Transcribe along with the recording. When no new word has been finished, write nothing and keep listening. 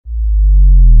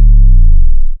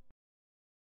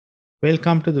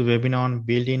Welcome to the webinar on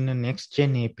building a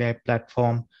next-gen API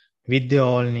platform with the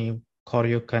all-new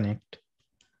Choreo Connect.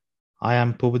 I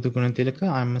am Pubudhu Gunathilaka.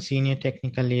 I am a senior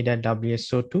technical lead at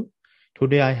WSO2.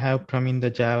 Today I have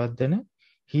Praminda Jayawardena.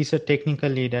 He's a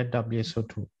technical lead at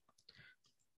WSO2.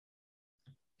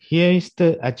 Here is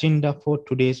the agenda for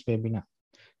today's webinar.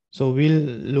 So we'll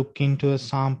look into a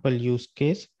sample use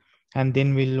case, and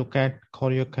then we'll look at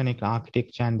Choreo Connect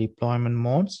architecture and deployment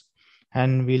modes,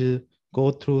 and we'll go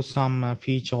through some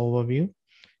feature overview,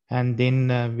 and then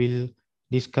we'll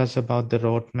discuss about the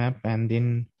roadmap, and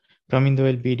then Praminda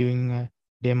will be doing a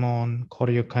demo on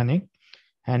Choreo Connect,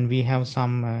 and we have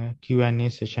some Q&A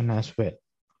session as well.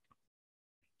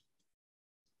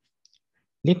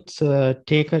 Let's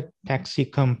take a taxi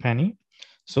company.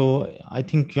 So I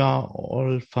think you are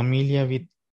all familiar with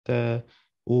the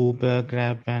Uber,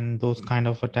 Grab, and those kind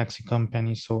of a taxi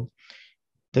companies. So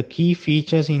the key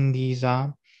features in these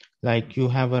are like you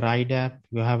have a ride app,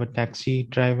 you have a taxi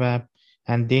driver app,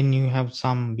 and then you have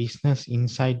some business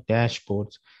insight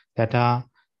dashboards that are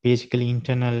basically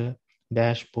internal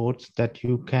dashboards that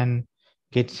you can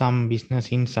get some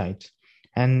business insights.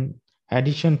 And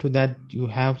addition to that, you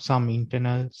have some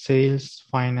internal sales,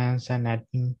 finance, and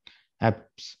admin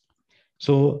apps.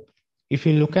 So if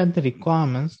you look at the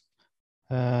requirements,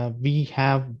 we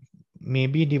have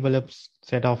maybe developed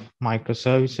set of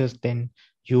microservices, then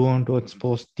you want to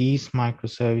expose these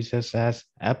microservices as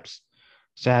apps,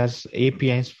 as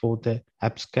APIs for the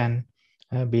apps can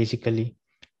basically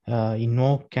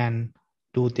invoke and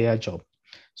do their job.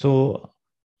 So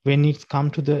when it's come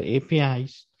to the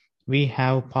APIs, we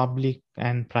have public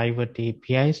and private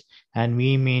APIs, and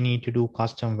we may need to do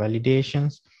custom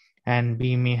validations, and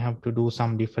we may have to do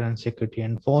some different security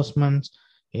enforcements.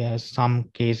 Yes, some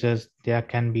cases there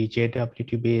can be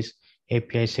JWT-based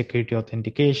API security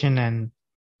authentication, and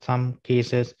some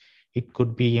cases it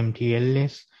could be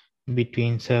MTLS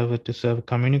between server to server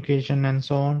communication and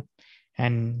so on.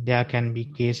 And there can be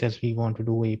cases we want to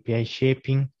do API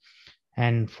shaping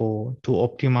and to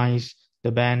optimize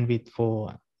the bandwidth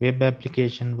for web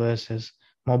application versus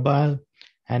mobile.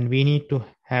 And we need to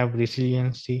have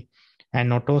resiliency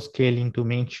and auto scaling to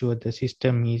make sure the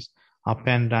system is up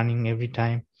and running every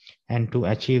time, and to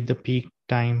achieve the peak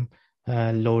time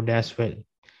load as well.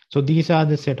 So these are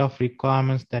the set of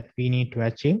requirements that we need to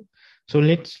achieve. So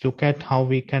let's look at how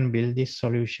we can build this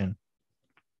solution.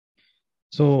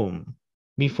 So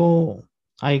before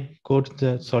I go to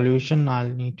the solution, I'll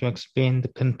need to explain the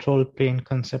control plane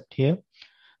concept here.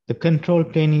 The control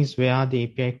plane is where the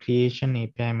API creation,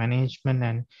 API management,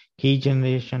 and key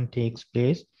generation takes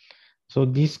place. So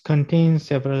this contains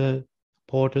several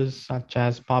portals such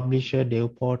as publisher,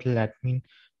 dev portal, admin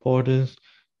portals.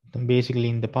 Basically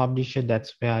in the publisher,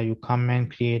 that's where you come and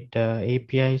create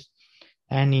APIs.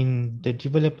 And in the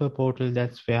developer portal,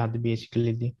 that's where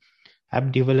basically the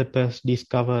app developers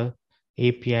discover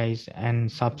APIs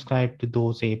and subscribe to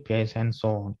those APIs and so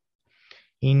on.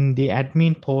 In the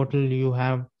admin portal, you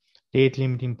have rate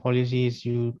limiting policies,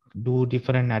 you do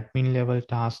different admin level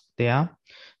tasks there.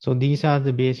 So these are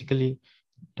the basically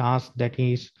tasks that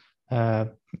is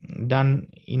done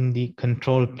in the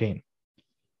control plane.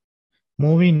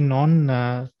 Moving on,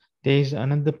 there is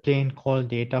another plane called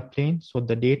data plane. So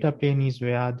the data plane is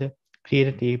where the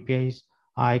created APIs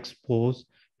are exposed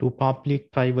to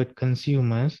public private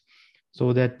consumers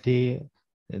so that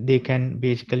they can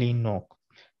basically invoke.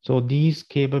 So these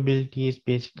capabilities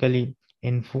basically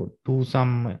do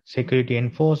some security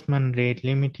enforcement, rate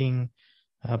limiting,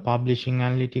 publishing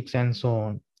analytics, and so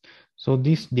on. So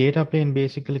this data plane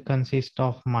basically consists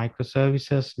of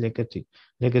microservices,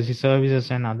 legacy services,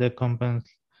 and other components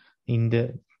in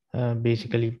the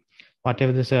basically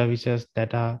whatever the services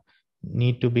that are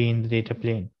need to be in the data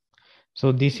plane.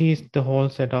 So this is the whole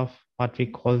set of what we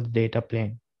call the data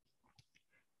plane.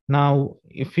 Now,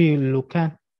 if you look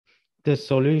at the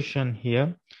solution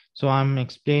here, so I'm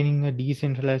explaining a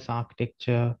decentralized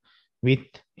architecture with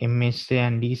MSA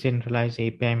and decentralized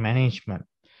API management.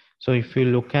 So if you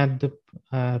look at the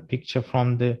picture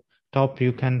from the top,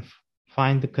 you can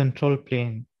find the control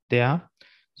plane there.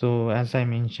 So as I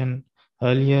mentioned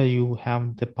earlier, you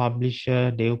have the publisher,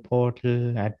 dev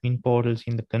portal, admin portals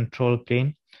in the control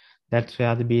plane. That's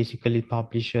where the basically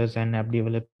publishers and app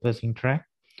developers interact.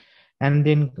 And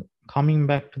then coming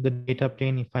back to the data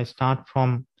plane, if I start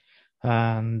from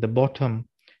the bottom,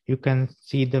 you can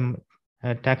see the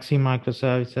taxi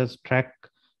microservices, track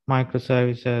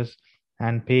microservices,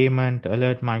 and payment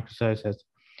alert microservices.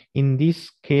 In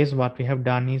this case, what we have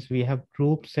done is we have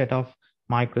grouped set of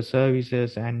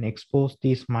microservices and exposed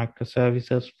these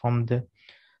microservices from the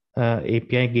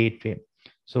API gateway.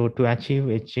 So to achieve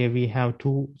HA, we have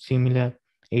two similar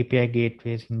API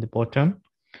gateways in the bottom,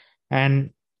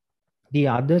 and the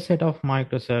other set of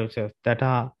microservices that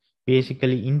are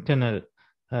basically internal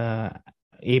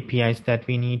APIs that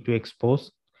we need to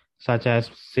expose, such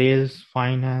as sales,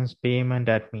 finance, payment,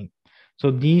 admin. So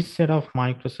these set of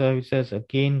microservices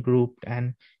again grouped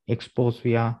and exposed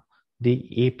via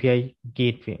the API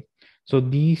gateway. So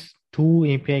these two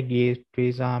API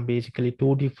gateways are basically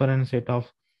two different set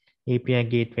of API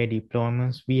gateway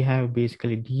deployments. We have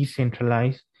basically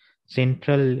decentralized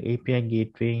central API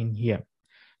gateway in here.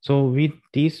 So with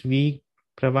this, we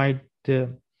provide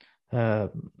the uh,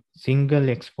 single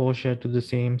exposure to the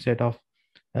same set of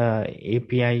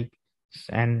APIs,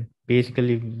 and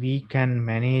basically we can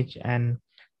manage and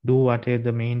do whatever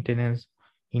the maintenance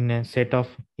in a set of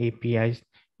APIs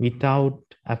without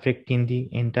affecting the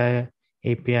entire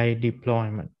API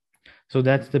deployment. So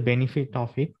that's the benefit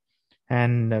of it.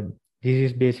 And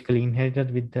this is basically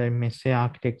inherited with the MSA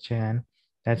architecture, and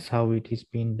that's how it is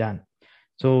being done.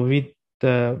 So with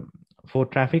the for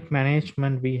traffic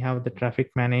management, we have the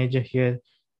traffic manager here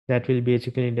that will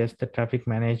basically does the traffic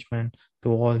management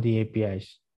to all the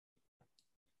APIs.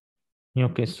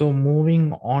 Okay, so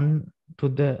moving on to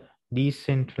the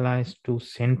decentralized to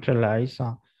centralized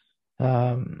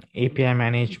API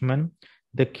management.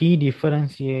 The key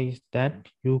difference here is that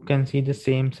you can see the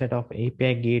same set of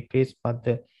API gateways, but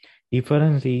the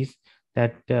difference is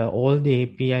that all the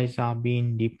APIs are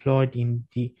being deployed in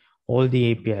all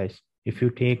the APIs. If you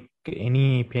take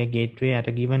any API gateway at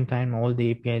a given time, all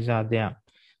the APIs are there.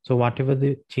 So whatever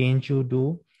the change you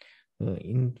do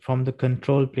from the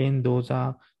control plane, those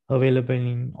are available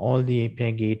in all the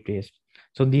API gateways.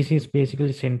 So this is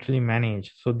basically centrally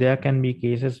managed. So there can be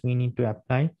cases we need to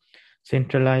apply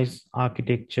centralized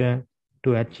architecture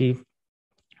to achieve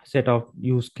a set of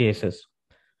use cases.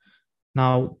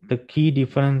 Now, the key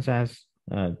difference as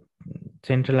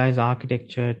centralized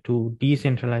architecture to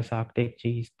decentralized architecture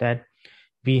is that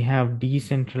we have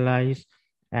decentralized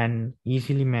and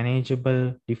easily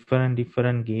manageable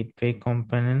different gateway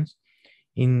components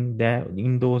in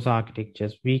those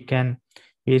architectures. We can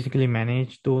basically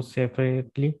manage those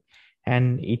separately,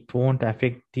 and it won't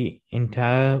affect the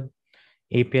entire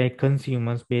API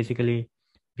consumers. Basically,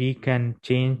 we can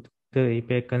change the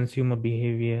API consumer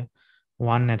behavior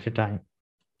one at a time.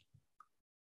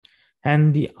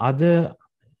 And the other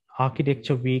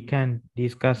architecture we can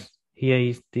discuss here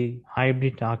is the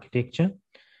hybrid architecture.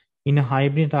 In a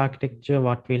hybrid architecture,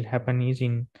 what will happen is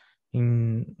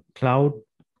in cloud,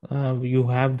 you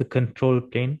have the control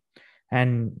plane,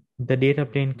 and the data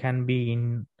plane can be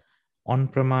in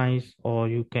on-premise, or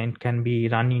you can be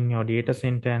run in your data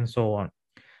center and so on.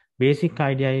 Basic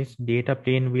idea is data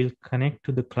plane will connect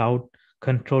to the cloud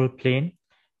control plane,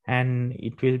 and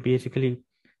it will basically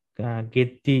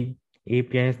get the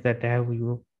APIs that have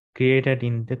you created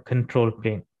in the control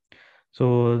plane.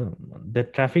 So the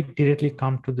traffic directly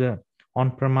come to the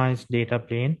on-premise data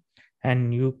plane,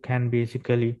 and you can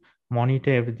basically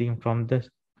monitor everything from the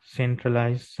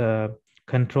centralized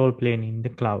control plane in the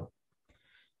cloud.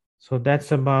 So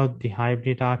that's about the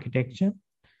hybrid architecture.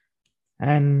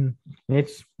 And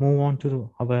let's move on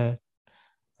to our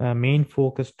main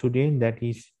focus today, that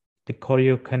is the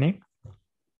Choreo Connect.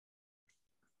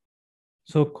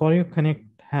 So Choreo Connect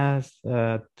has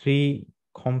three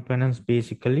components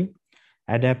basically: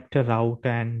 adapter, router,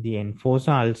 and the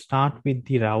enforcer. I'll start with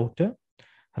the router.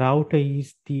 Router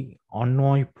is the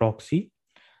Envoy proxy.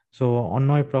 So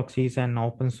Envoy proxy is an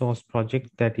open source project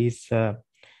that is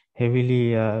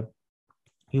heavily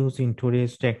used in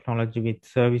today's technology with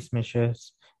service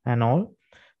measures and all.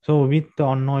 So with the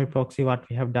Envoy proxy, what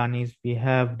we have done is we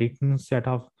have written set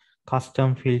of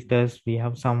custom filters. We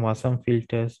have some WSO2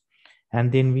 filters,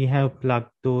 and then we have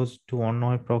plugged those to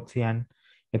Envoy proxy and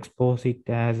expose it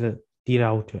as the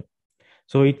router.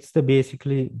 So it's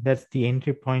basically that's the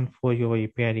entry point for your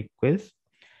API request.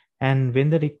 And when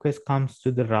the request comes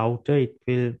to the router, it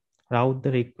will route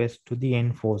the request to the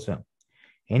enforcer.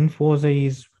 Enforcer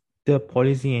is the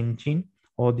policy engine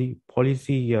or the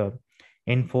policy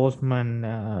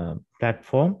enforcement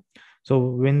platform. So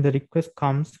when the request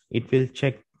comes, it will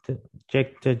check the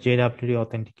JWT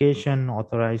authentication,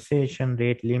 authorization,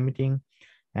 rate limiting,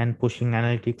 and pushing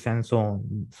analytics and so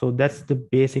on. So that's the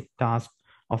basic task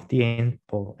of the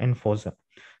enforcer.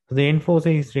 So the enforcer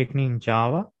is written in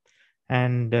Java.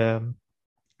 And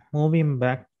moving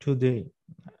back to the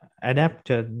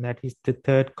adapter, that is the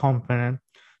third component.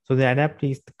 So the adapter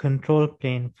is the control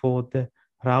plane for the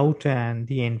router and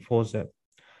the enforcer.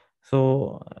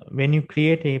 So when you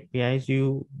create APIs,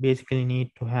 you basically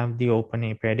need to have the open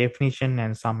API definition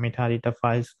and some metadata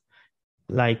files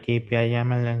like API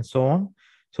ML and so on.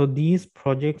 So these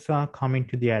projects are coming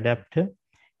to the adapter,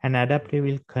 and adapter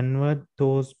will convert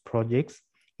those projects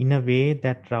in a way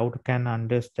that router can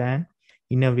understand,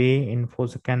 in a way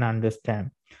enforcer can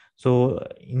understand. So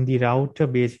in the router,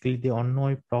 basically the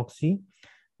on-node proxy,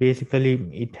 basically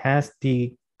it has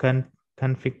the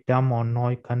config dump on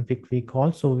node config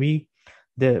recall. So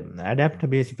the adapter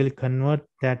basically convert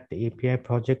that API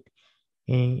project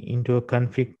into a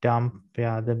config dump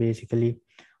where the basically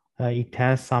it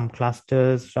has some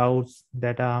clusters, routes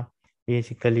that are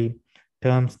basically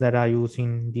terms that are used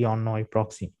in the on-node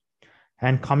proxy.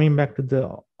 And coming back to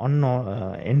the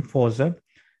enforcer,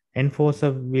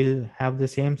 enforcer will have the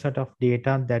same set of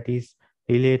data that is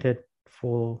related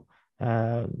for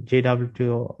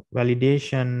JW2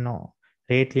 validation, or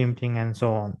rate limiting, and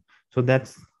so on. So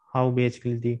that's how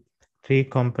basically the three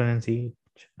components each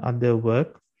other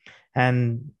work.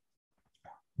 And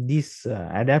this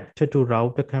adapter to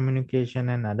router communication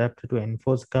and adapter to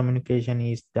enforce communication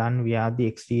is done via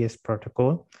the XDS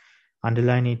protocol.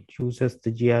 Underline, it uses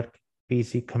the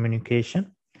gRPC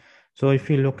communication. So if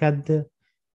you look at the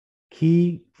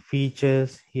key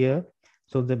features here,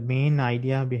 so the main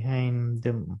idea behind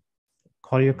the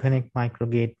Choreo Connect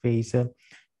Microgateway is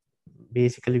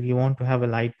basically we want to have a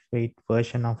lightweight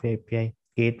version of API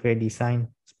gateway design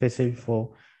specific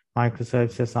for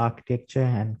microservices architecture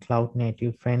and cloud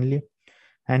native friendly.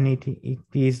 And it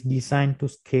is designed to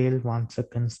scale 1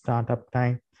 second startup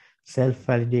time,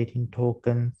 self-validating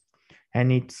tokens,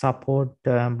 and it support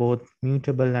both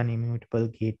mutable and immutable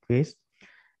gateways.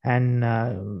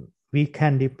 And we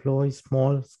can deploy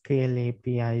small scale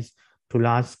APIs to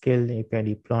large scale API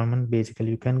deployment. Basically,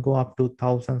 you can go up to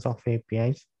thousands of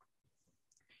APIs.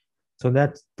 So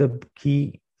that's the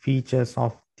key features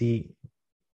of the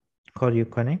Choreo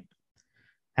Connect.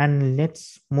 And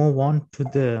let's move on to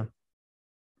the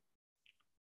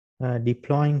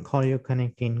deploying Choreo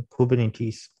Connect in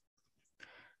Kubernetes.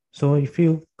 So if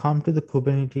you come to the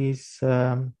Kubernetes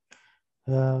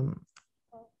um,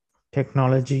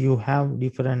 technology, you have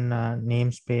different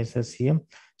namespaces here.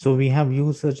 So we have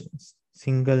user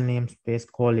single namespace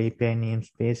called API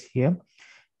namespace here.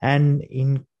 And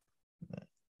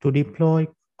to deploy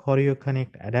Choreo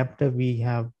Connect adapter, we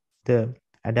have the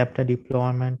adapter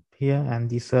deployment here, and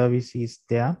the service is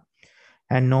there.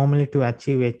 And normally to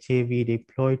achieve HA, we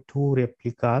deploy 2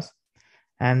 replicas.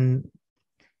 And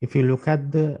if you look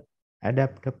at the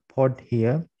adapter pod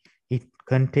here, it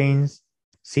contains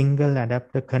single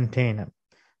adapter container.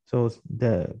 So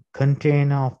the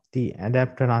container of the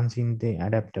adapter runs in the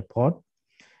adapter pod.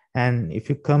 And if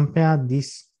you compare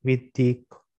this with the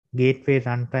gateway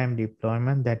runtime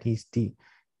deployment, that is the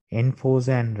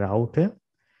enforcer and router,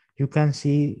 you can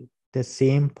see the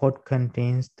same pod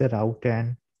contains the router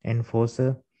and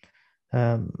enforcer.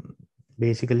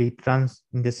 Basically, it runs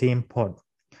in the same pod.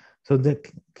 So the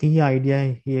key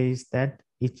idea here is that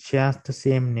it shares the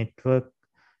same network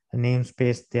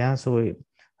namespace there. So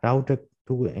router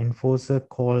to enforcer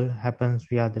call happens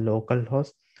via the local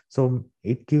host. So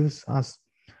it gives us,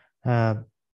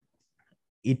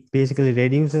 it basically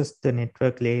reduces the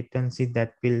network latency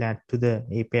that will add to the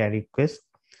API request.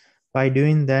 By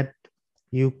doing that,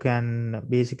 you can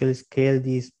basically scale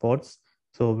these pods.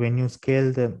 So when you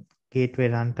scale the gateway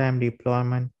runtime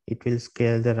deployment, it will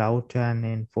scale the router and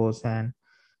enforce and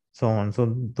so on.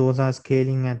 So those are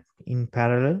scaling in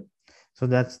parallel. So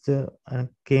that's the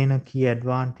again a key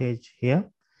advantage here.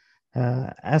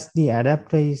 As the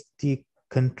adapter is the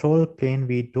control plane,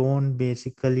 we don't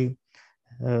basically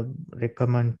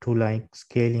recommend to like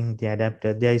scaling the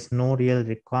adapter. There is no real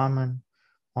requirement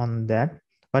on that,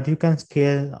 but you can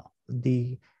scale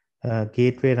the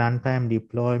gateway runtime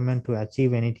deployment to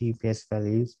achieve any TPS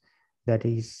values that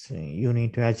is you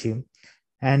need to achieve.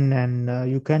 And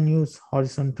you can use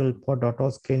horizontal pod auto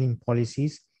scaling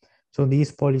policies. So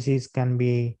these policies can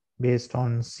be based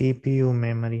on CPU,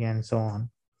 memory, and so on.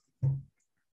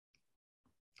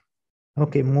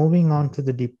 Okay, moving on to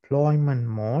the deployment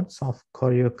modes of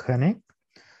Choreo Connect.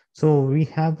 So we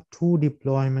have 2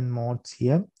 deployment modes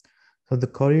here. So the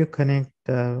Choreo Connect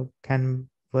can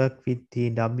work with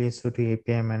the WSO2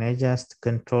 API manager as the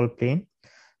control plane.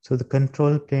 So the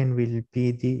control plane will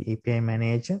be the API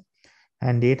manager,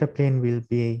 and data plane will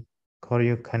be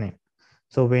Choreo Connect.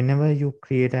 So whenever you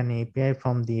create an API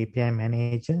from the API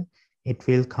manager, it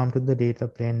will come to the data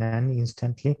plane and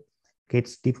instantly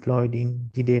gets deployed in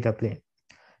the data plane.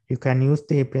 You can use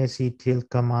the API CTL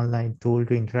command line tool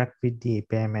to interact with the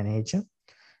API manager,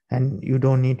 and you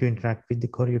don't need to interact with the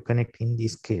Choreo Connect in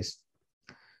this case.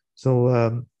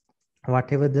 So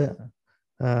whatever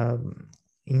the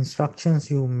instructions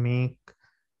you make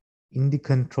in the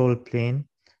control plane,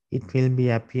 it will be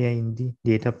appear in the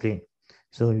data plane.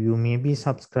 So you may be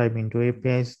subscribing to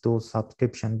APIs, those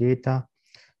subscription data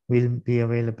will be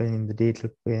available in the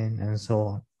data plane and so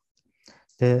on.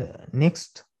 The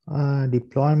next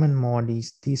deployment mode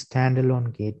is the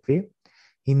standalone gateway.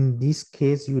 In this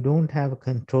case, you don't have a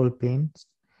control plane,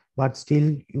 but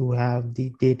still you have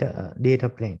the data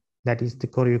plane, that is the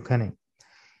Choreo Connect.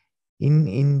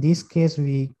 In this case,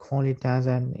 we call it as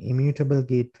an immutable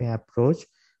gateway approach,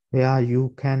 where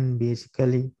you can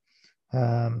basically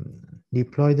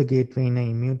deploy the gateway in an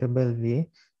immutable way.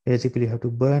 Basically, you have to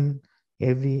burn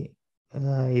every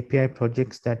API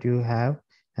projects that you have,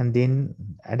 and then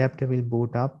adapter will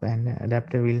boot up, and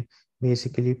adapter will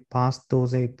basically pass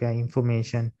those API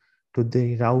information to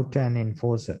the router and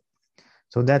enforcer.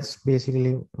 So that's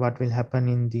basically what will happen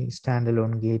in the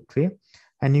standalone gateway.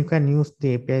 And you can use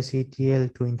the API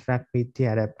CTL to interact with the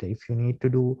adapter. If you need to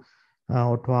do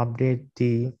auto update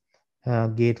the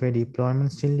gateway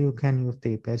deployment, still you can use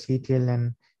the API CTL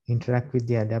and interact with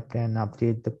the adapter and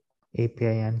update the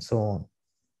API and so on.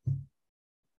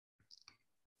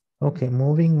 Okay,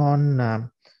 moving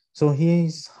on. So here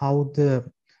is how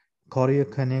the Choreo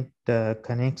Connect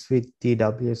connects with the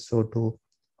WSO2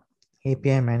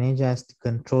 API manager as the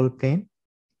control plane.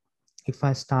 If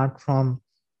I start from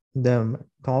the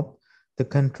top, the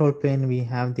control plane, we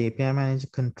have the API manager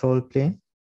control plane.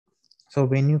 So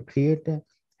when you create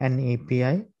an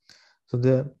API,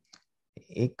 so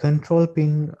a control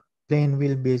plane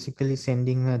will basically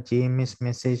sending a JMS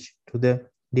message to the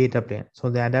data plane. So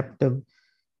the adapter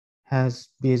has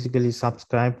basically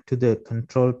subscribed to the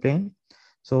control plane.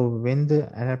 So when the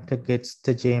adapter gets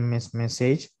the JMS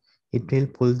message, it will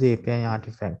pull the API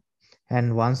artifact.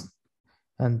 And once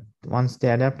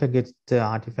the adapter gets the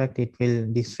artifact, it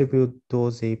will distribute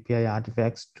those API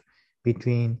artifacts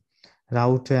between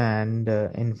router and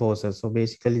enforcer. So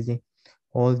basically,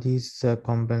 all these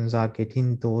components are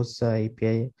getting those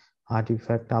API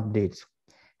artifact updates.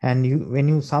 And when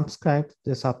you subscribe,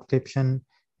 the subscription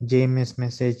JMS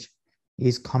message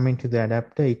is coming to the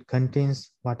adapter. It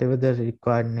contains whatever the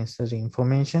required necessary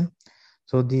information.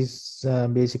 So this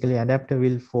basically adapter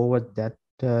will forward that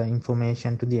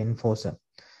information to the enforcer.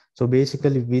 So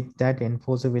basically with that,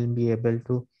 enforcer will be able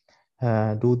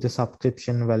to do the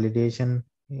subscription validation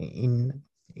in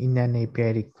an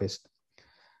API request.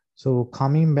 So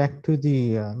coming back to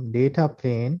the data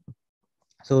plane,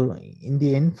 so in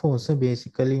the enforcer,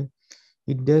 basically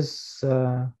it does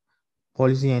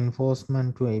policy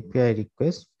enforcement to API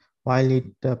request, while it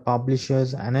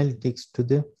publishes analytics to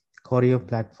the Choreo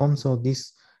platform. So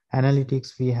this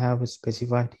analytics we have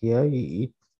specified here, it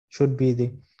should be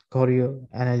the Choreo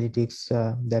analytics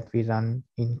that we run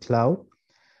in cloud.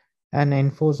 And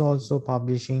enforce also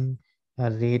publishing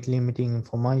rate limiting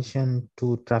information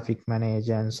to traffic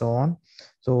manager and so on.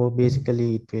 So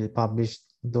basically it will publish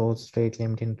those rate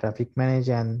limiting traffic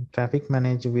manager, and traffic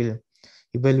manager will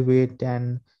evaluate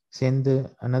and send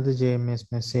another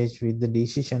JMS message with the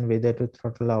decision whether to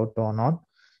throttle out or not.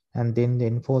 And then the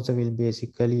enforcer will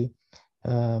basically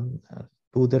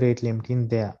do the rate limiting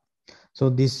there. So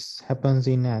this happens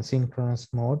in asynchronous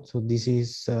mode. So this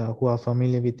is who are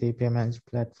familiar with API management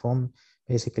platform.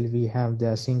 Basically, we have the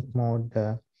async mode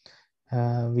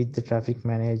with the traffic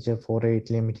manager for rate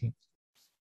limiting.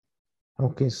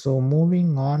 Okay, so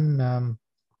moving on,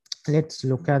 let's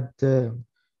look at the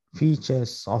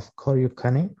features of Choreo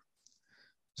Connect.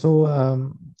 So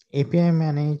API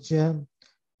manager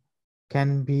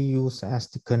can be used as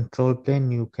the control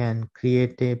plane. You can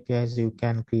create APIs, you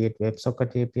can create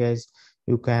WebSocket APIs,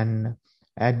 you can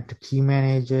add key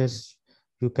managers,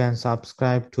 you can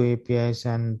subscribe to APIs,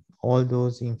 and all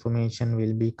those information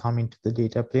will be coming to the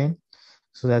data plane.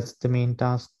 So that's the main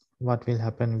task, what will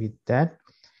happen with that.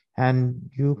 And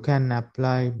you can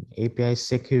apply API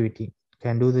security, you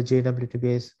can do the JWT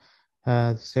based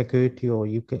security, or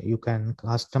you can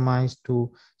customize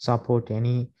to support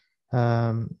any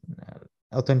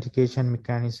authentication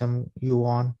mechanism you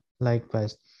want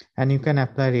likewise. And you can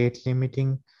apply rate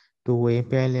limiting to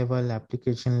API level,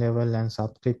 application level, and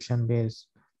subscription based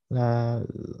level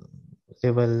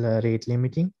rate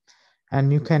limiting.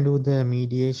 And you can do the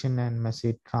mediation and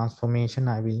message transformation.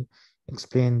 I will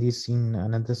explain this in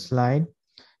another slide.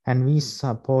 And we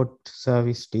support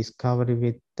service discovery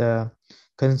with the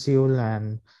Consul,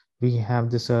 and we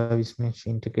have the service mesh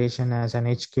integration as an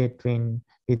edge gateway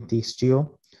with the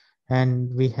Istio.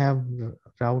 And we have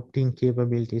routing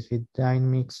capabilities with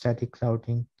dynamic static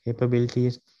routing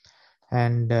capabilities.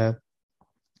 And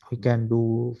we can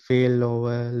do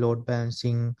failover, load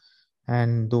balancing,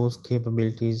 and those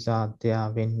capabilities are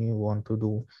there when you want to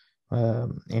do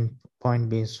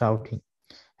endpoint-based routing.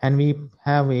 And we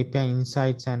have API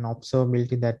insights and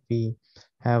observability that we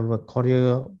have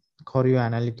Choreo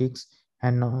analytics.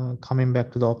 And coming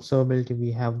back to the observability,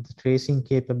 we have the tracing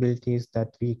capabilities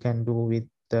that we can do with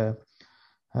the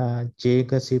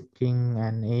Jaeger scripting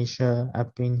and Azure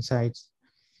App Insights.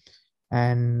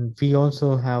 And we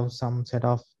also have some set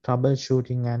of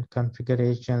troubleshooting and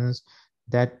configurations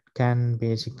that can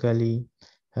basically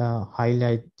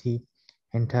highlight the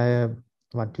entire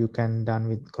what you can done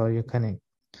with Choreo Connect.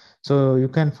 So you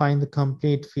can find the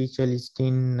complete feature list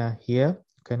in here.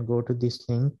 You can go to this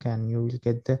link and you will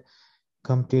get the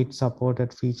complete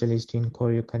supported feature list in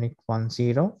Choreo Connect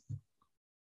 1.0.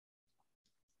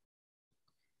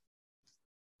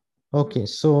 Okay,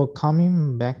 so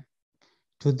coming back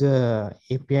to the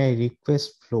API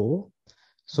request flow.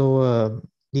 So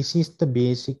this is the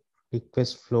basic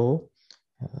request flow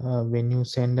when you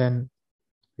send an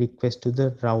request to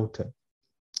the router.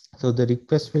 So the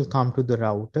request will come to the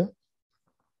router,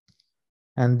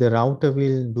 and the router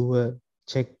will do a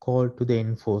check call to the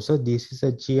enforcer. This is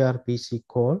a gRPC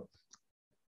call.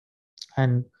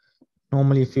 And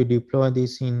normally if you deploy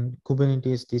this in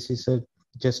Kubernetes, this is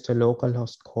just a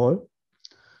localhost call.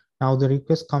 Now the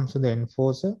request comes to the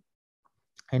enforcer.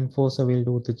 Enforcer will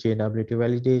do the JWT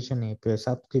validation, API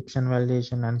subscription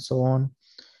validation, and so on.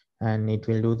 And it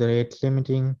will do the rate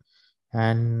limiting,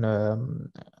 and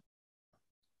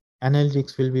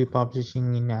analytics will be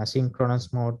publishing in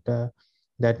asynchronous mode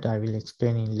that I will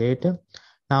explain in later.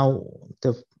 Now,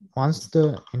 once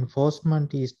the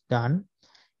enforcement is done,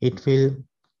 it will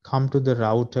come to the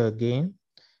router again,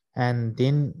 and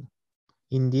then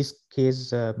in this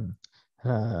case,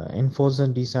 enforcer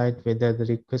decide whether the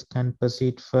request can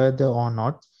proceed further or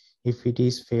not. If it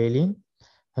is failing,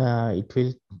 it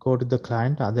will go to the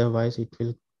client. Otherwise, it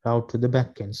will route to the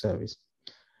backend service.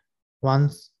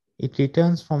 Once it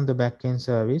returns from the backend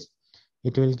service,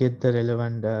 it will get the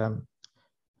relevant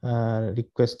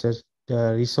requested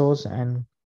resource and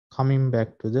coming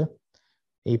back to the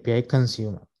API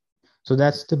consumer. So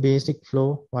that's the basic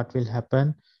flow, what will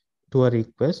happen to a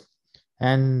request.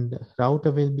 And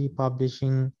router will be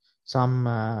publishing some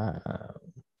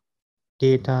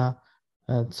data,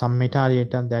 some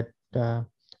metadata that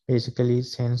basically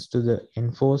sends to the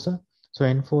enforcer. So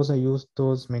enforcer use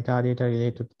those metadata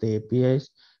related to the APIs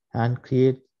and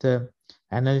create the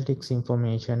analytics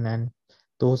information, and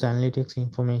those analytics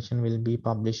information will be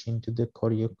published into the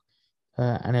Choreo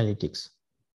analytics.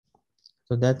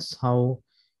 So that's how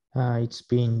it's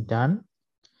been done.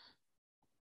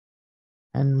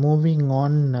 And moving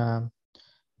on,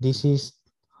 this is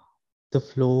the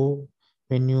flow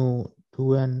when you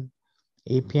do an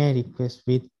API request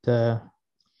with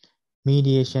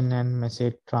mediation and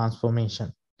message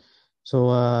transformation.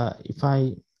 So if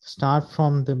I start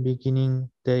from the beginning,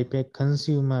 the API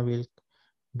consumer will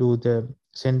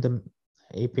send the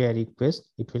API request.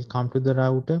 It will come to the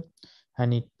router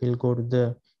and it will go to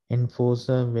the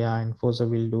enforcer, where enforcer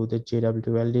will do the JWT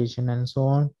validation and so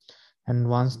on. And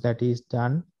once that is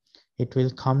done, it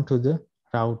will come to the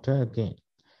router again.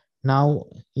 Now,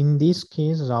 in this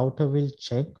case, router will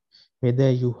check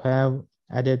whether you have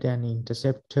added an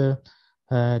interceptor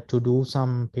to do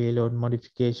some payload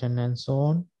modification and so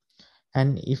on.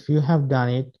 And if you have done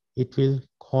it, it will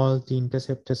call the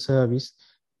interceptor service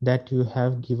that you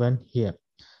have given here.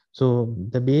 So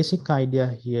the basic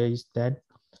idea here is that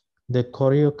the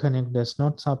Choreo Connect does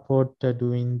not support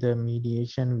doing the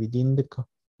mediation within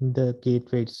the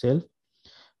gateway itself,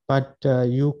 but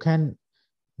you can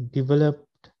develop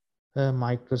a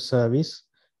microservice.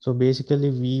 So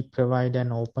basically, we provide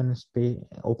an open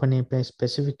API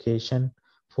specification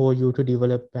for you to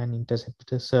develop an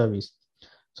interceptor service.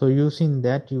 So using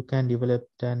that, you can develop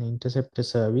an interceptor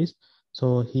service.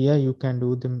 So here you can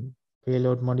do the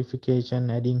payload modification,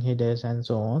 adding headers, and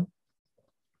so on.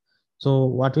 So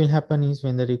what will happen is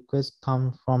when the request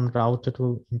comes from router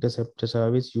to interceptor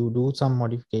service, you do some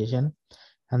modification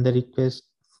and the request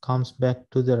comes back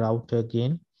to the router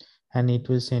again, and it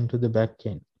will send to the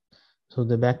backend. So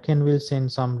the backend will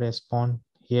send some response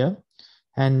here,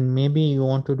 and maybe you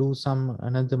want to do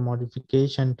another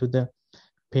modification to the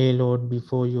payload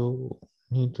before you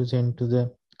need to send to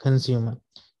the consumer.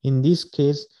 In this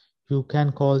case, you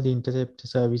can call the interceptor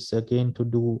service again to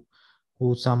do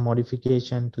some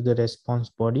modification to the response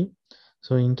body.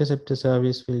 So interceptor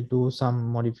service will do some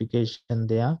modification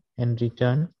there and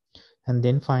return, and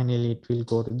then finally it will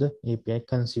go to the API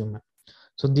consumer.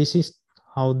 So this is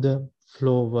how the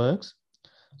flow works.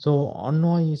 So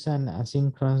Onnoy is an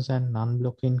asynchronous and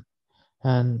non-blocking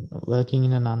and working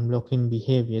in an unblocking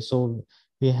behavior. So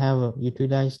we have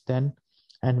utilized that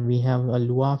And we have a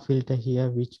Lua filter here,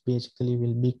 which basically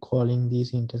will be calling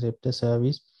these interceptor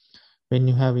service when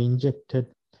you have injected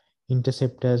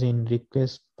interceptors in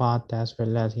request path as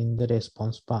well as in the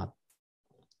response path.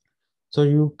 So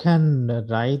you can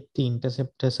write the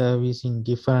interceptor service in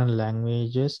different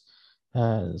languages.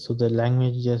 So the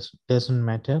language just doesn't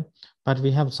matter, but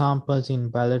we have samples in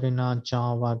Ballerina,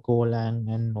 Java,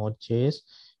 Golang, and Node.js.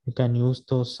 You can use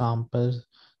those samples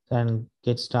and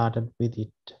get started with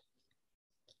it.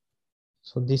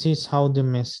 So this is how the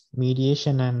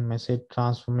mediation and message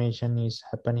transformation is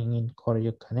happening in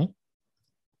Choreo Connect.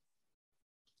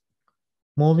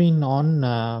 Moving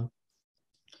on,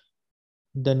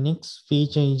 the next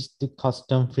feature is the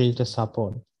custom filter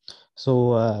support.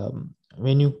 So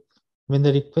when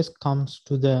the request comes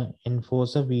to the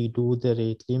enforcer, we do the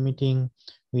rate limiting,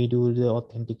 we do the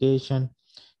authentication,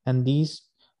 and these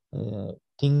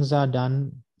things are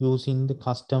done using the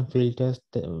custom filters,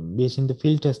 based on the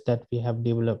filters that we have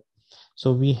developed.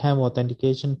 So we have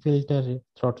authentication filter,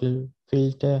 throttle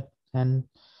filter, and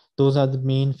those are the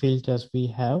main filters we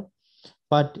have.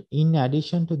 But in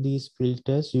addition to these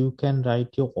filters, you can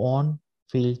write your own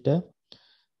filter.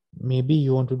 Maybe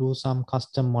you want to do some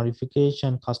custom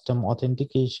modification, custom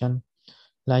authentication,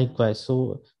 likewise.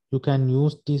 So you can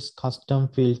use these custom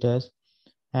filters,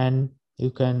 and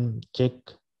you can check,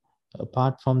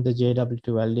 apart from the JWT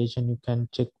validation, you can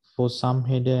check for some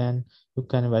header and you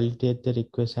can validate the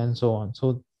request and so on.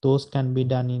 So those can be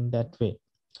done in that way.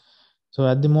 So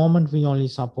at the moment, we only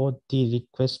support the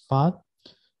request path,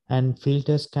 and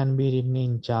filters can be written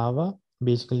in Java.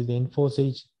 Basically, the enforcer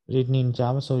is written in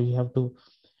Java, so you have to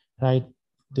write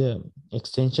the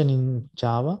extension in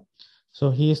Java.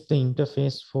 So here's the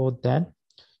interface for that.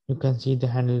 You can see the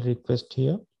handle request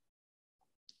here.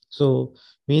 So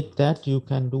with that, you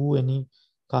can do any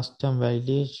custom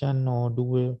validation or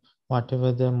do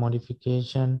whatever the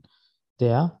modification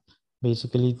there.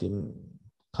 Basically, the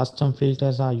custom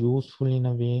filters are useful in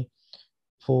a way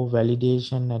for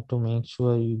validation and to make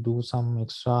sure you do some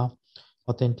extra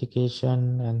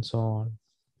authentication and so on.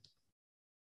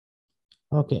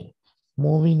 Okay,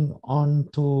 moving on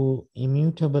to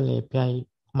immutable API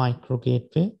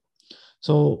Microgateway.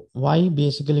 So why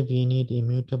basically we need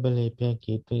immutable API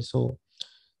gateway? So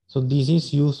this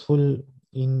is useful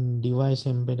in device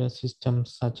embedded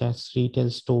systems such as retail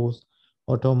stores,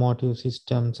 automotive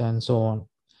systems, and so on.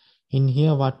 In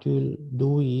here, what you'll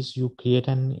do is you create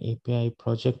an API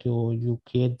project, or you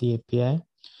create the API,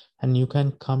 and you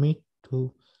can commit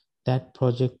to that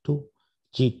project to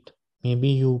Git. Maybe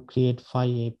you create 5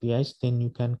 APIs, then you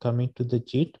can commit to the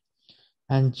Git,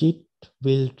 and Git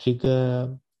will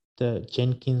trigger the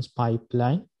Jenkins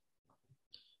pipeline.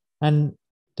 And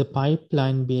the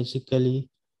pipeline basically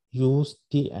use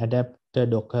the adapter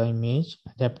Docker image,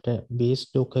 adapter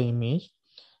based Docker image,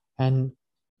 and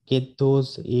get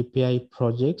those API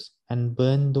projects and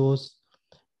burn those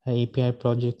API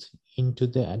projects into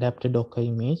the adapter Docker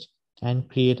image and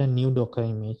create a new Docker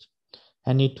image.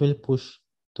 And it will push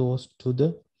those to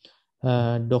the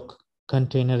Docker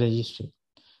container registry.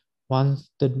 Once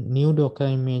the new Docker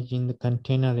image in the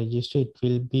container registry, it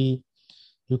will be,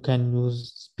 you can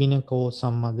use Spinnaker or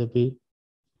some other way.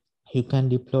 You can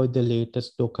deploy the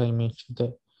latest Docker image to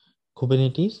the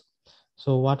Kubernetes.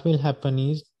 So what will happen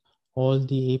is all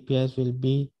the APIs will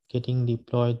be getting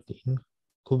deployed in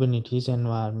Kubernetes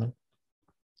environment.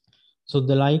 So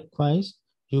the likewise,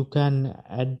 you can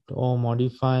add or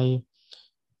modify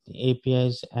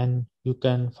APIs, and you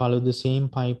can follow the same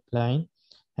pipeline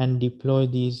and deploy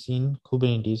these in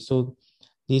Kubernetes. So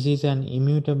this is an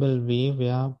immutable way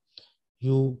where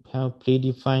you have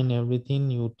predefined everything,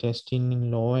 you test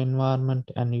in low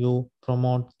environment, and you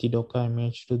promote the Docker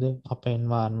image to the upper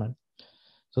environment.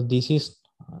 So this is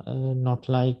not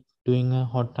like doing a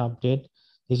hot update.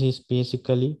 This is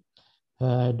basically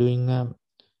doing a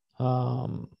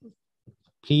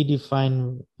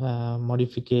predefined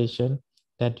modification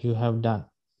that you have done.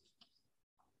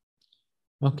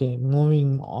 Okay,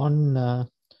 moving on.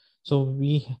 So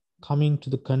we coming to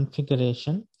the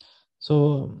configuration.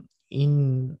 So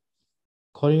in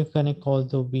Choreo Connect,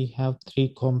 although we have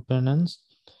 3 components,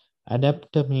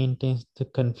 adapter maintains the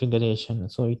configuration.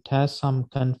 So it has some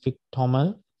config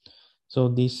toml. So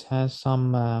this has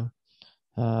some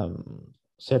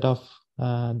set of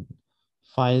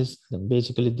files.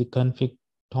 Basically, the config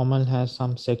toml has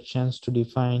some sections to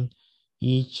define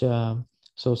each.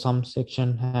 So some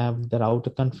section have the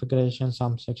router configuration,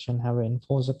 some section have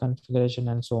enforcer configuration,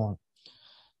 and so on.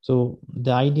 So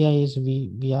the idea is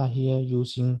we are here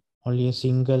using only a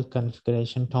single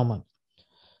configuration toml.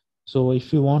 So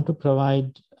if you want to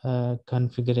provide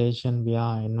configuration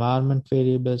via environment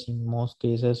variables in most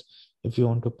cases. If you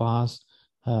want to pass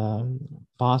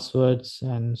passwords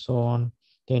and so on,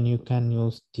 then you can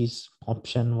use this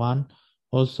option 1.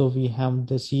 Also, we have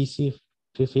the CC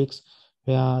prefix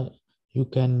where you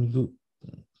can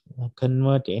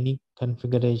convert any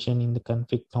configuration in the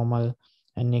config toml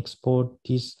and export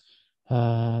this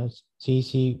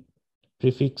CC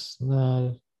prefix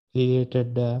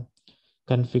related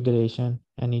configuration,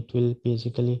 and it will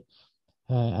basically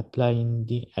apply in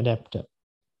the adapter.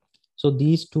 So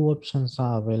these two options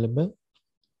are available.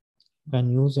 You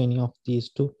can use any of these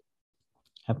to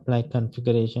apply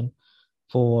configuration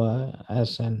for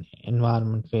as an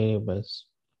environment variables.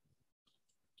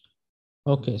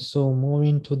 Okay, so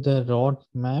moving to the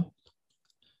roadmap.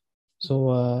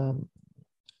 So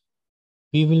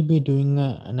we will be doing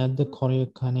another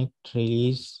Choreo Connect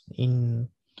release in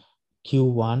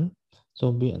Q1.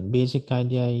 So basic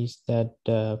idea is that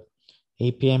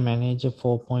API Manager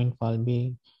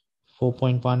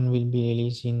 4.1 will be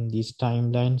released in this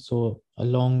timeline. So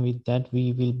along with that,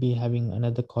 we will be having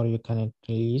another Choreo Connect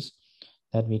release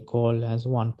that we call as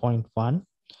 1.1.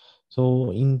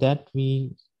 So in that,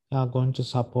 we are going to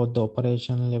support the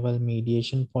operational level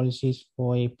mediation policies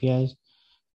for APIs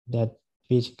that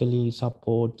basically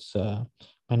supports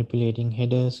manipulating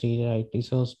headers, read-write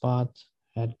resource paths,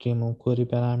 add remove query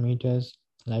parameters,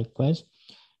 likewise.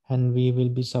 And we will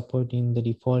be supporting the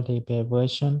default API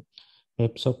version.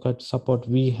 WebSocket support,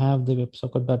 we have the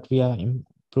WebSocket, but we are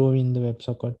improving the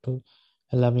WebSocket to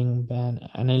allowing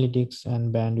analytics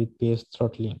and bandwidth-based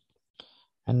throttling.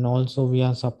 And also we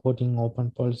are supporting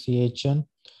open policy agent,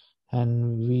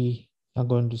 and we are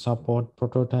going to support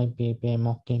prototype API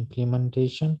mock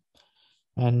implementation.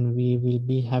 And we will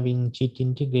be having JIT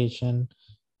integration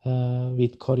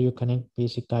with Choreo Connect.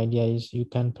 Basic idea is you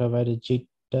can provide a JIT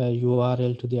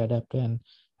URL to the adapter, and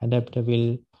adapter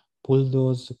will pull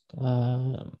those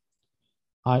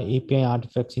API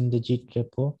artifacts in the JIT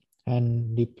repo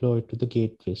and deploy it to the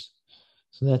gateways.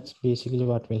 So that's basically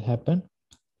what will happen.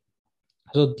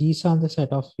 So these are the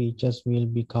set of features we'll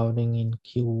be covering in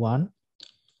Q1.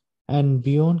 And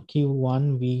beyond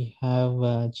Q1, we have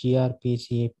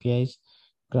gRPC APIs,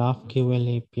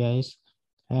 GraphQL APIs,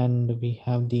 and we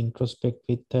have the introspect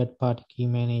with third-party key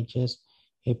managers,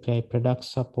 API product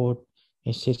support,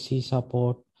 SSC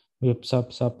support,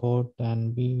 WebSub support,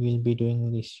 and we will be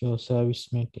doing this your service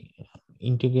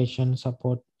integration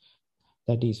support,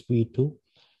 that is V2,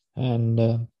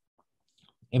 and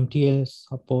MTL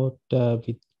support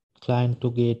with client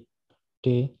to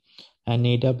gateway, and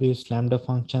AWS Lambda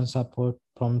function support,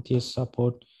 Prometheus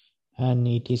support, and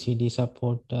etcd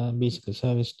support, basic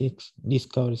service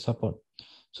discovery support.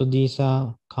 So these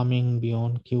are coming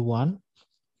beyond Q1.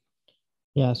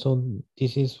 Yeah, so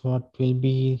this is what will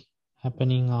be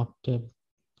happening after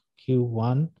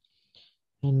Q1.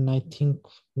 And I think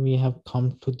we have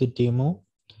come to the demo.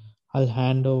 I'll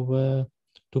hand over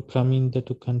to Praminda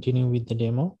to continue with the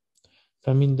demo.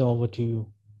 Praminda, over to you.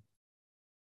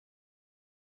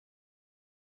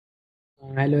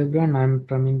 Hello everyone, I'm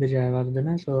Praminda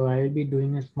Jayawardena. So I will be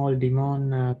doing a small demo on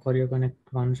Choreo Connect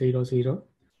 1.0.0.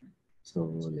 So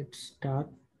let's start.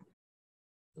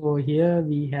 So here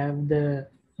we have the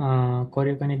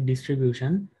Choreo Connect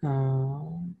distribution.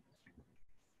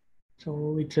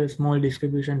 So it's a small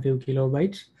distribution, few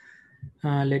kilobytes.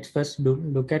 Let's first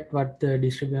look at what the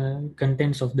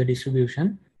contents of the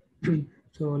distribution.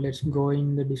 So let's go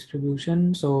in the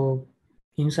distribution. So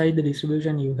inside the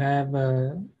distribution, you have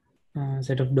a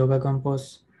set of Docker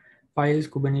Compose files,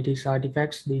 Kubernetes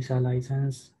artifacts. These are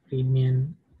license,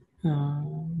 README,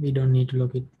 and we don't need to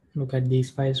look at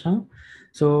these files now.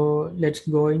 So let's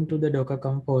go into the Docker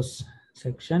Compose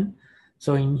section.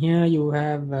 So in here you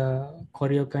have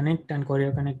Choreo Connect and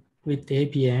Choreo Connect with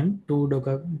APM,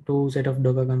 two set of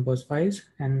Docker Compose files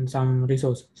and some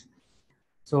resources.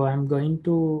 So I'm going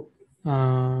to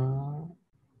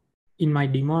in my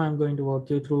demo, I'm going to walk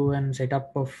you through and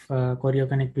setup of Choreo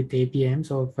Connect with APM.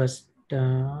 So first,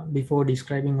 before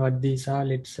describing what these are,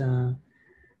 let's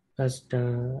first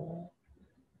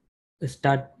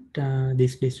start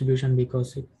this distribution,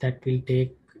 because that will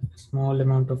take a small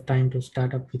amount of time to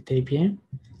start up with APM.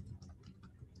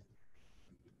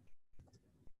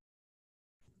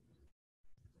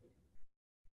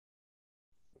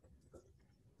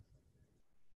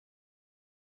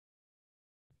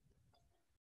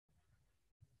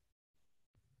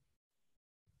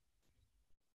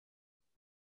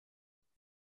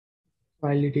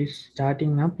 While it is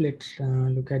starting up, let's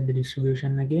look at the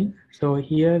distribution again. So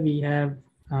here we have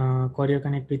Choreo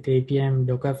Connect with APM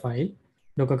Docker file,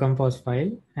 Docker Compose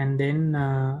file, and then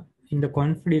in the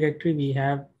conf directory we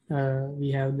have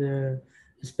we have the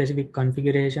specific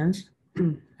configurations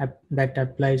that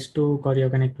applies to Choreo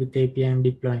Connect with API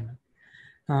deployment.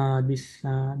 This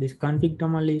config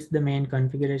toml is the main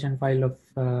configuration file of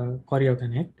Choreo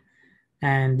Connect,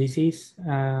 and this is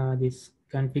this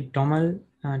config toml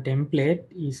template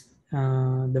is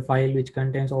the file which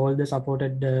contains all the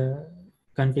supported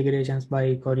configurations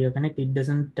by Choreo Connect. It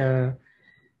doesn't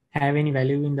have any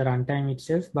value in the runtime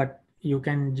itself, but you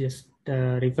can just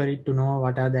refer it to know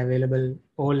what are the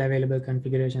all available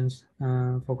configurations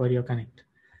for Choreo Connect,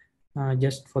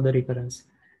 just for the reference.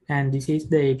 And this is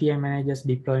the API manager's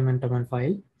deployment toml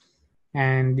file,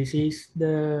 and this is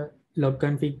the log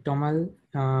config toml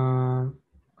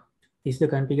is the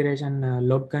configuration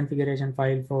log configuration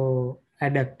file for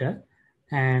adapter,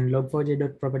 and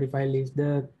log4j.property file is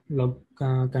the log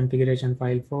configuration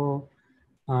file for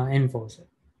enforcer.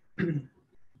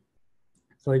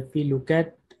 So if we look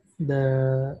at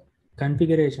the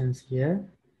configurations here,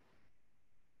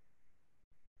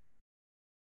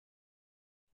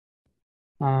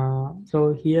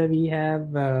 so here we have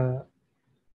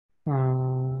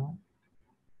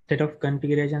set of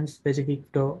configurations specific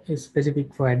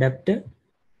for adapter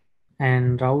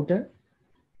and router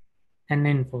and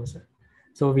enforcer.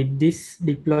 So with this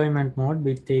deployment mode,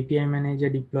 with API manager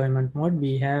deployment mode,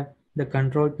 we have the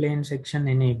control plane section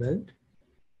enabled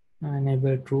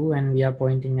true, and we are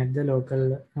pointing at the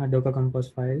local Docker Compose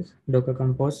files, Docker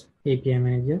Compose API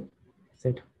manager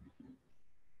set.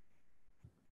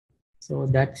 So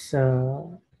that's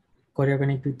Choreo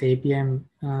Connect with API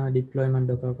deployment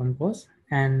Docker Compose,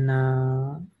 and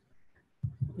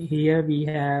here we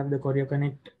have the Choreo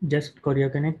Connect, just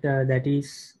Choreo Connect, that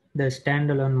is the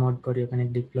standalone mode Choreo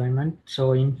Connect deployment.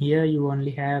 So in here you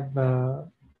only have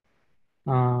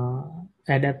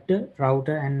adapter,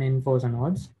 router, and enforcer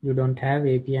nodes. You don't have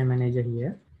API manager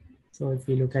here. So if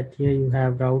you look at here, you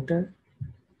have router,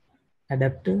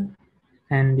 adapter,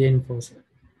 and the enforcer.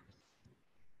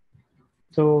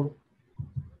 So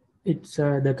it's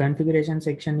the configuration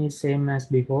section is same as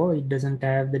before. It doesn't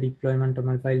have the deployment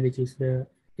toml file, which is the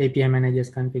API manager's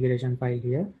configuration file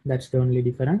here. That's the only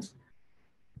difference.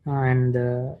 And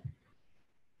the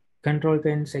control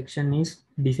plane section is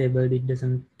disabled. It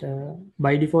doesn't,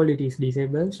 by default it is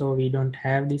disabled. So we don't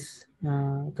have this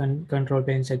control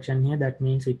plane section here. That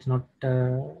means it's not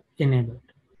enabled.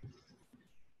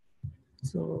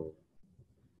 So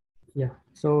yeah,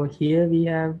 so here we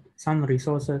have some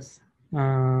resources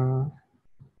in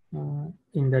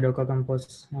the Docker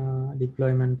Compose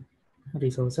deployment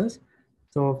resources.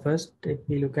 So first, if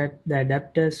we look at the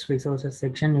adapters resources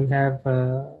section, you have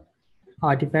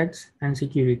artifacts and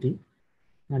security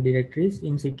directories.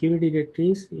 In security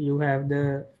directories, you have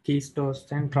the key stores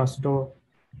and trust store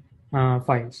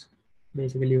files.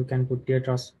 Basically, you can put your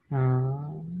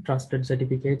trusted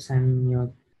certificates, and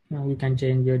you can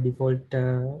change your default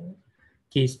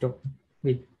key store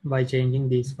by changing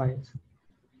these files.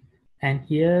 And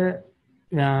here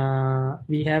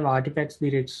we have artifacts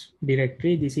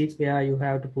directory. This is where you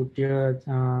have to put your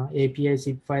API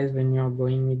zip files when you're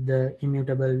going with the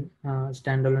immutable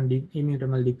standalone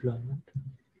immutable deployment.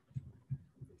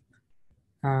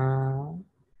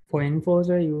 For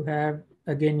enforcer, you have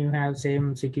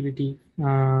same security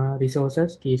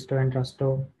resources, key store and trust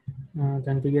store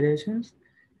configurations.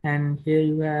 And here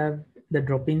you have the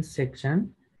drop-in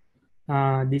section.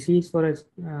 This is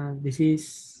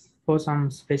for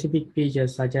some specific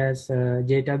features such as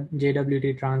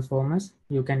JWT transformers.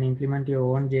 You can implement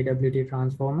your own JWT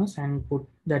transformers and put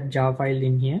that jar file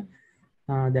in here.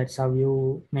 That's how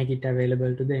you make it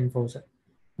available to the enforcer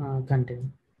container.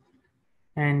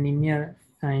 And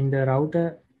in the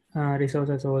router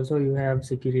resources also, you have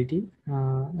security.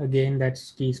 Again,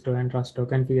 that's key store and trust store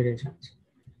configurations.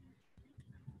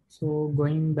 So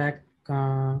going back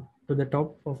to the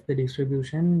top of the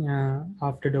distribution,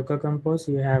 after Docker Compose,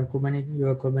 you have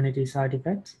your Kubernetes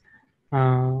artifacts.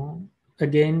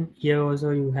 Again, here also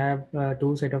you have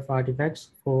two set of artifacts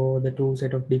for the two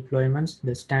set of deployments,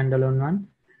 the standalone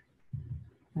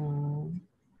one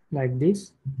like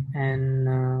this, and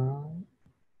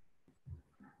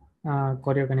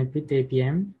Choreo Connect with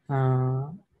APM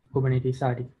Kubernetes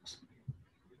artifacts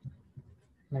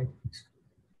like this.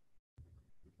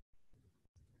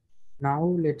 Now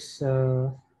let's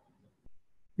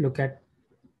look at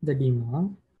the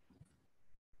demo.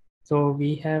 So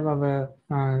we have our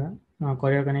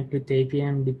Choreo Connect with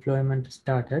APM deployment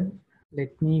started.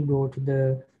 Let me go to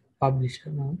the publisher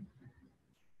now.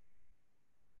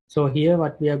 So here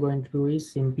what we are going to do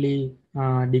is simply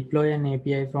deploy an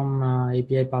API from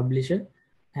API publisher,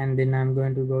 and then I'm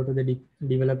going to go to the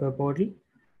developer portal,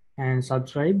 and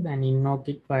subscribe and invoke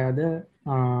it via the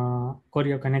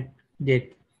Choreo Connect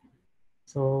gate.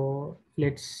 So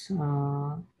let's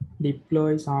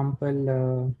deploy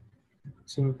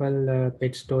simple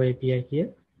pet store API here.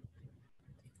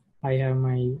 I have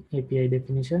my API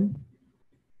definition.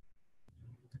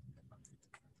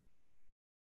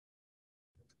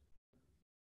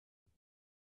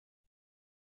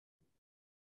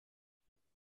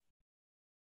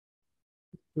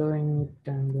 Deploying it,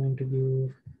 I'm going to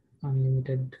give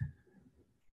unlimited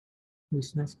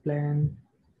business plan.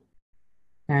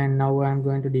 And now I'm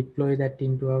going to deploy that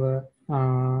into our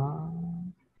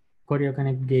Choreo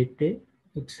Connect gateway.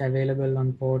 It's available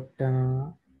on port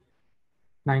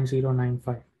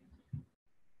 9095.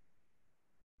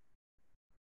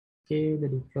 Okay, the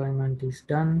deployment is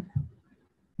done.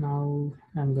 Now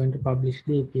I'm going to publish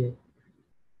the API.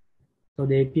 So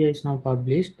the API is now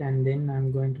published, and then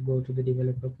I'm going to go to the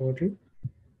developer portal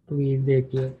to view the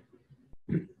API.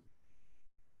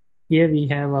 Here we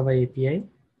have our API.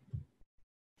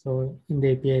 So in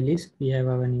the API list, we have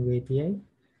our new API.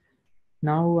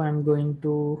 Now I'm going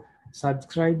to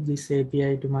subscribe this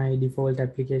API to my default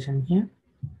application here.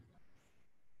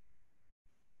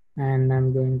 And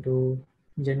I'm going to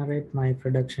generate my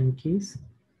production keys.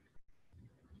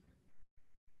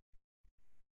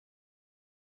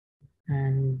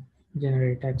 And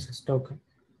generate access token.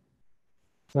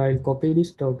 So I'll copy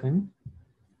this token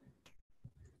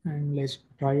and let's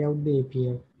try out the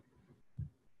API.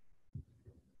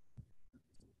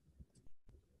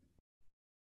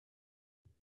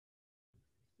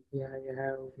 Yeah, I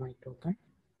have my token.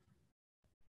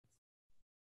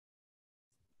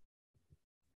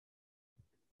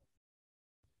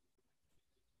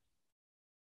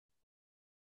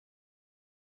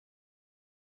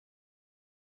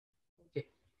 Okay,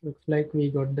 looks like we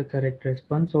got the correct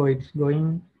response. So it's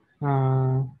going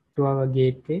to our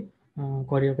gateway,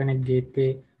 Choreo Connect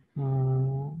gateway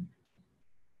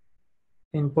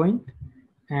endpoint,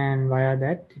 and via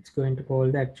that it's going to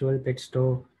call the actual pet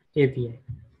store API.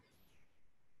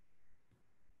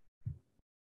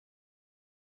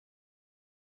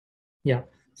 Yeah,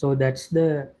 so that's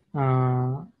that's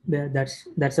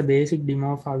a basic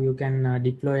demo of how you can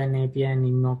deploy an API and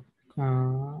invoke,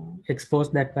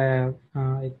 expose that via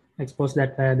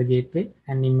the gateway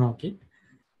and invoke it.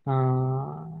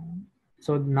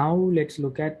 So now let's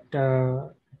look at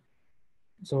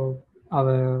so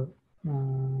our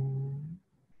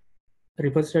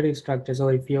repository structure. So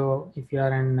if you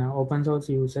are an open source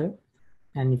user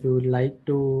and if you would like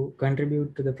to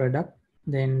contribute to the product,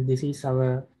 then this is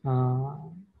our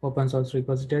open source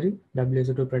repository,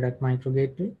 WSO2 product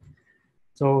Microgateway.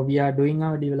 So we are doing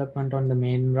our development on the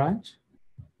main branch,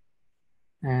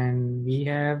 and we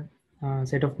have a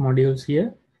set of modules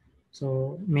here.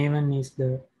 So Maven is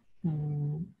the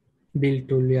build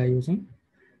tool we are using.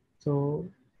 So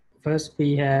first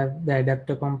we have the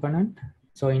adapter component.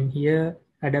 So in here,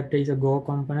 adapter is a Go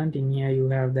component. In here you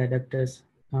have the adapter's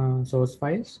source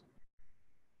files.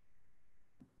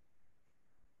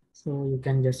 So you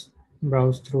can just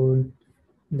browse through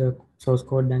the source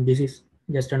code, and this is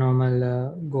just a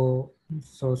normal Go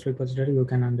source repository. You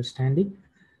can understand it.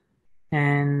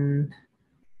 And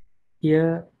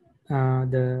here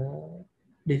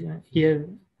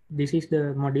this is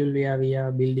the module where we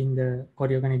are building the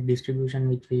Choreo Connect distribution,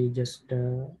 which we just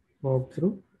walked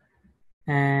through.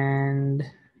 And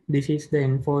this is the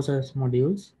enforcers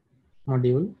module.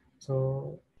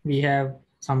 So we have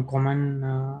some common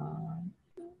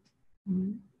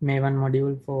Maven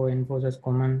module for enforcers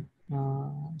common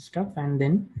stuff, and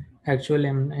then actual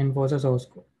enforcer source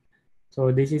code.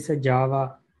 So this is a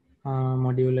Java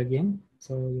module again.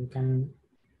 So you can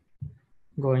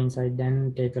go inside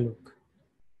and take a look.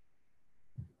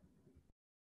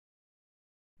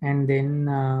 And then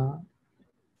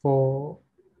for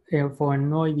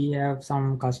Envoy, we have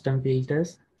some custom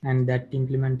filters, and that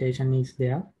implementation is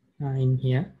there in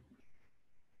here.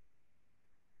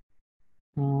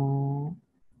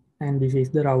 And this is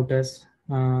the router's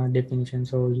definition.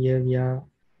 So here we are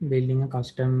building a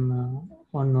custom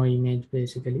Envoy image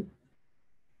basically.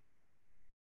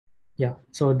 Yeah,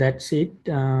 so that's it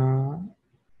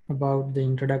about the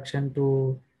introduction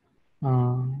to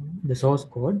the source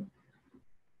code.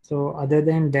 So other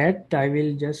than that, I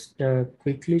will just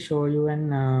quickly show you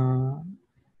an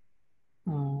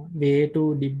way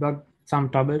to debug some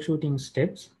troubleshooting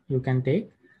steps you can take.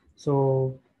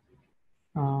 So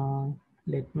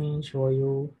let me show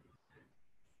you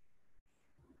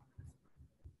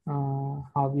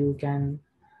how you can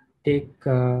take,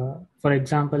 for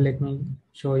example, let me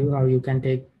show you how you can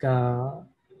take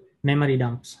memory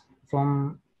dumps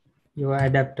from your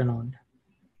adapter node.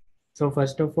 So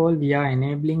first of all, we are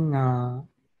enabling,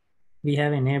 we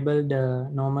have enabled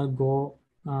normal Go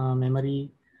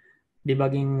memory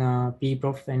debugging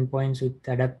pprof endpoints with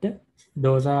adapter.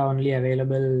 Those are only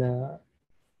available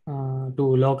to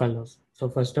localhost. So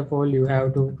first of all, you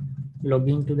have to log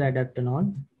into the adapter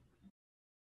node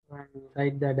and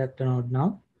write the adapter node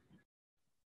now.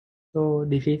 So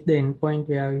this is the endpoint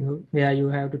where you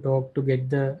have to talk to get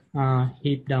the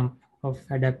heap dump of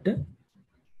adapter.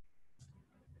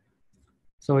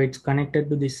 So it's connected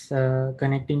to this,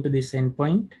 connecting to this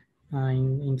endpoint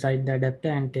inside the adapter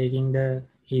and taking the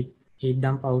heap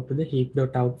dump out to the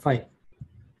heap.out file.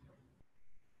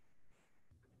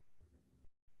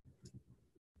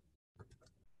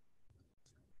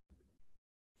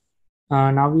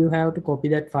 Now you have to copy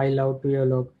that file out to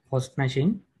your host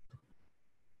machine.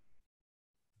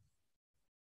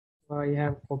 I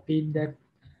have copied that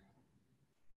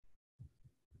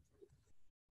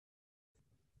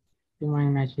to my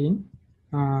machine.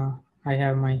 I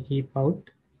have my heap out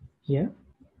here.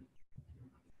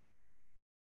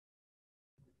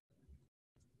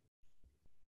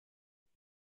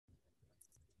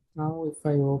 Now if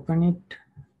I open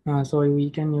it, so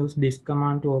we can use this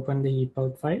command to open the heap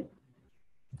out file.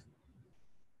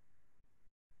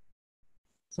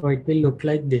 So it will look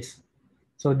like this.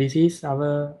 So this is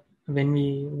our, when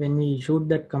we shoot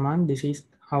that command, this is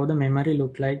how the memory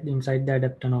look like inside the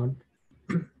adapter node.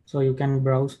 So you can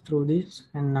browse through this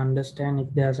and understand if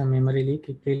there's a memory leak.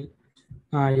 It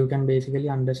will, you can basically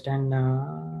understand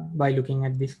by looking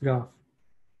at this graph.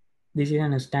 This is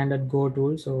a standard Go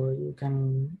tool, so you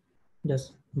can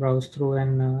just browse through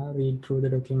and read through the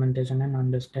documentation and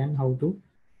understand how to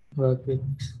work with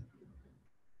this.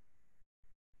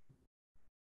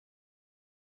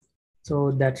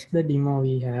 So that's the demo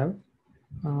we have.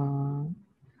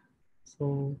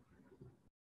 So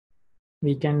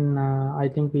we can, I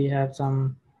think we have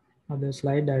some other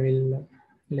slide. I will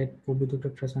let Pubutu to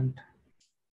present.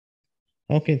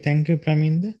 Okay, thank you,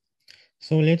 Praminda.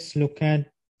 So let's look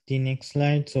at the next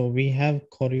slide. So we have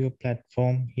Choreo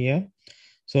platform here.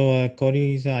 So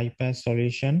Choreo is an iPaaS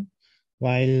solution.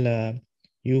 While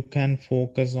you can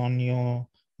focus on your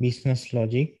business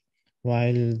logic,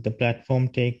 while the platform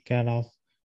take care of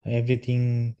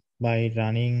everything by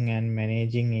running and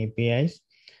managing APIs.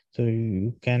 So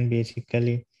you can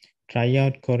basically try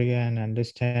out Choreo and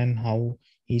understand how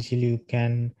easily you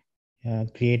can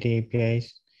create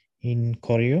APIs in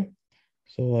Choreo.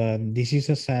 So this is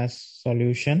a SaaS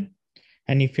solution,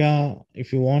 and if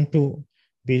you want to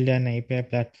build an API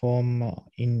platform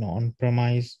in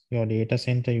on-premise your data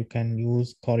center, you can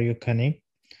use Choreo Connect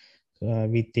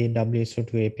with the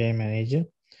WSO2 API manager.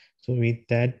 So with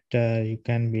that, you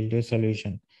can build your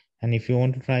solution. And if you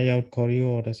want to try out Choreo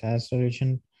or a SaaS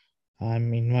solution,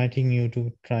 I'm inviting you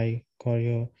to try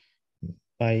Choreo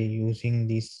by using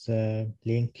this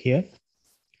link here.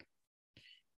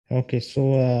 Okay,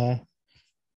 so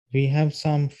we have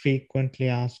some frequently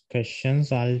asked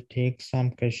questions. I'll take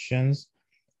some questions.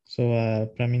 So,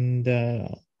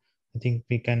 Praminda, I think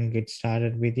we can get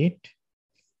started with it.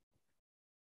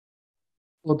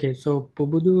 Okay, so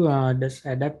Pubudu, does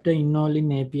adapter involve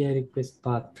in API request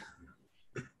path?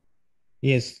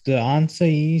 Yes, the answer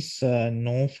is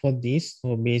no for this.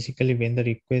 So basically, when the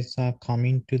requests are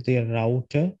coming to the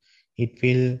router, it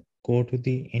will go to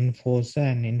the enforcer,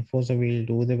 and enforcer will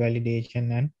do the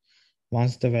validation. And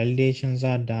once the validations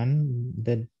are done,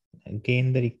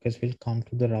 again the request will come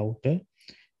to the router,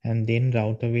 and then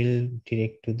router will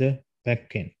direct to the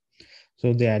backend.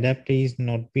 So the adapter is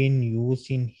not being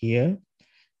used in here.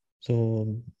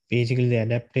 So basically the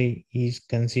adapter is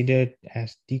considered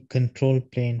as the control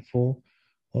plane for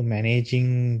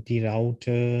managing the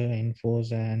router,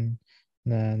 enforce, and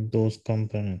those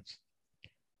components.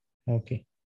 Okay.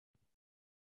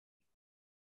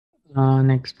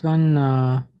 Next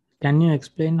one, can you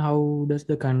explain how does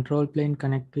the control plane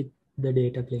connect with the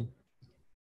data plane?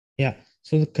 Yeah.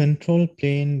 So the control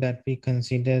plane that we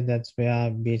consider, that's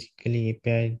where basically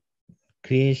API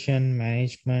creation,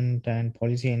 management, and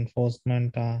policy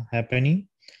enforcement are happening.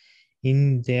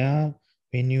 In there,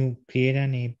 when you create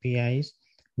an APIs,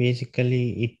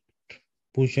 basically it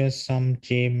pushes some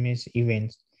JMS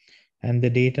events, and the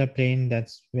data plane,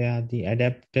 that's where the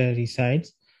adapter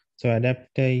resides. So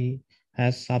adapter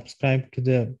has subscribed to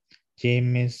the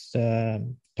JMS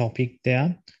topic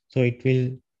there, so it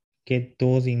will get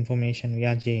those information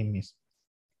via JMS.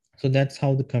 So that's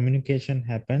how the communication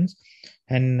happens.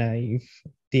 And if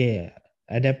the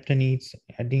adapter needs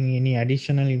adding any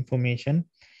additional information,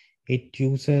 it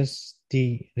uses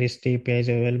the REST APIs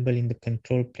available in the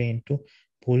control plane to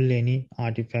pull any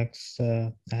artifacts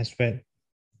as well.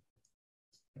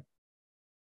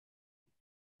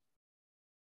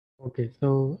 Okay,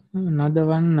 so another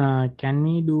one, can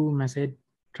we do message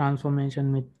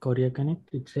transformation with Choreo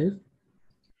Connect itself?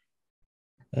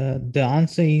 The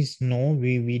answer is no.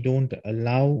 We don't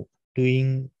allow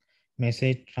doing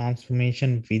message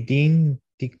transformation within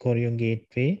the Choreo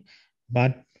Gateway,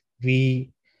 but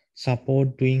we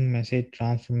support doing message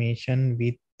transformation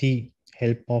with the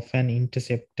help of an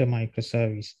interceptor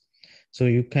microservice. So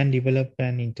you can develop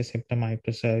an interceptor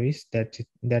microservice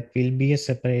that will be a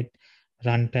separate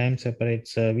runtime, separate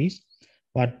service.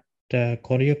 What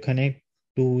Choreo Connect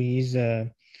do is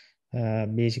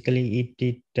basically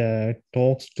it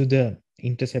talks to the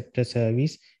interceptor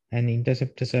service, and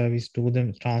interceptor service do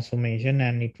the transformation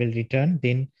and it will return.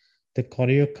 Then the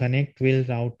Choreo Connect will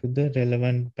route to the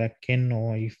relevant backend,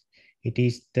 or if it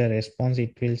is the response,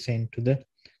 it will send to the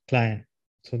client.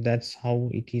 So that's how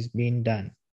it is being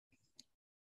done.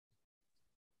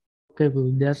 Okay,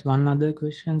 there's one other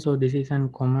question. So this is a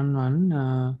common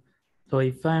one. So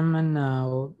if I'm an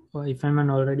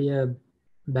already a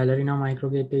Ballerina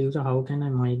Microgateway user, how can I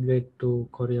migrate to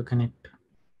Choreo Connect?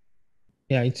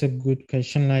 Yeah, it's a good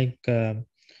question. Like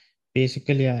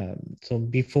basically, so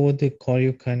before the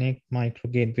Choreo Connect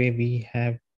micro gateway, we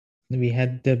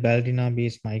had the Ballerina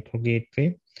based micro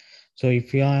gateway. So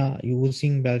if you are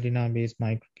using Ballerina based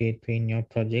micro gateway in your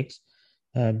projects,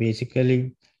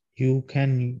 basically you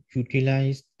can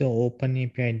utilize the open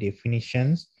API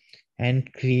definitions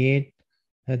and create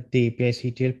the API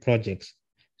CTL projects.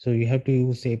 So you have to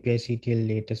use API CTL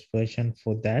latest version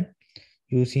for that.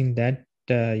 Using that,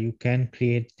 you can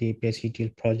create the API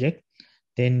CTL project.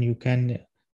 Then you can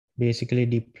basically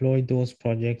deploy those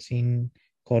projects in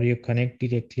Choreo Connect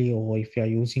directly, or if you are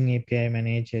using API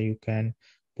Manager, you can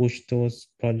push those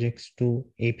projects to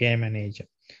API Manager.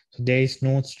 So there is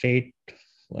no straight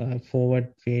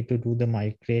forward way to do the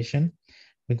migration,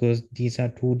 because these are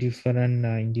two different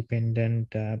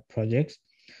independent projects.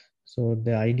 So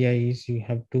the idea is you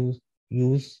have to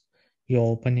use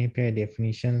your open API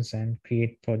definitions and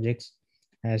create projects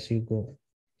as you go.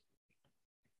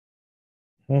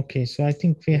 Okay, so I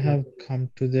think we have come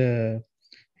to the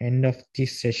end of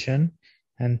this session,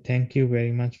 and thank you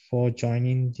very much for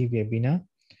joining the webinar.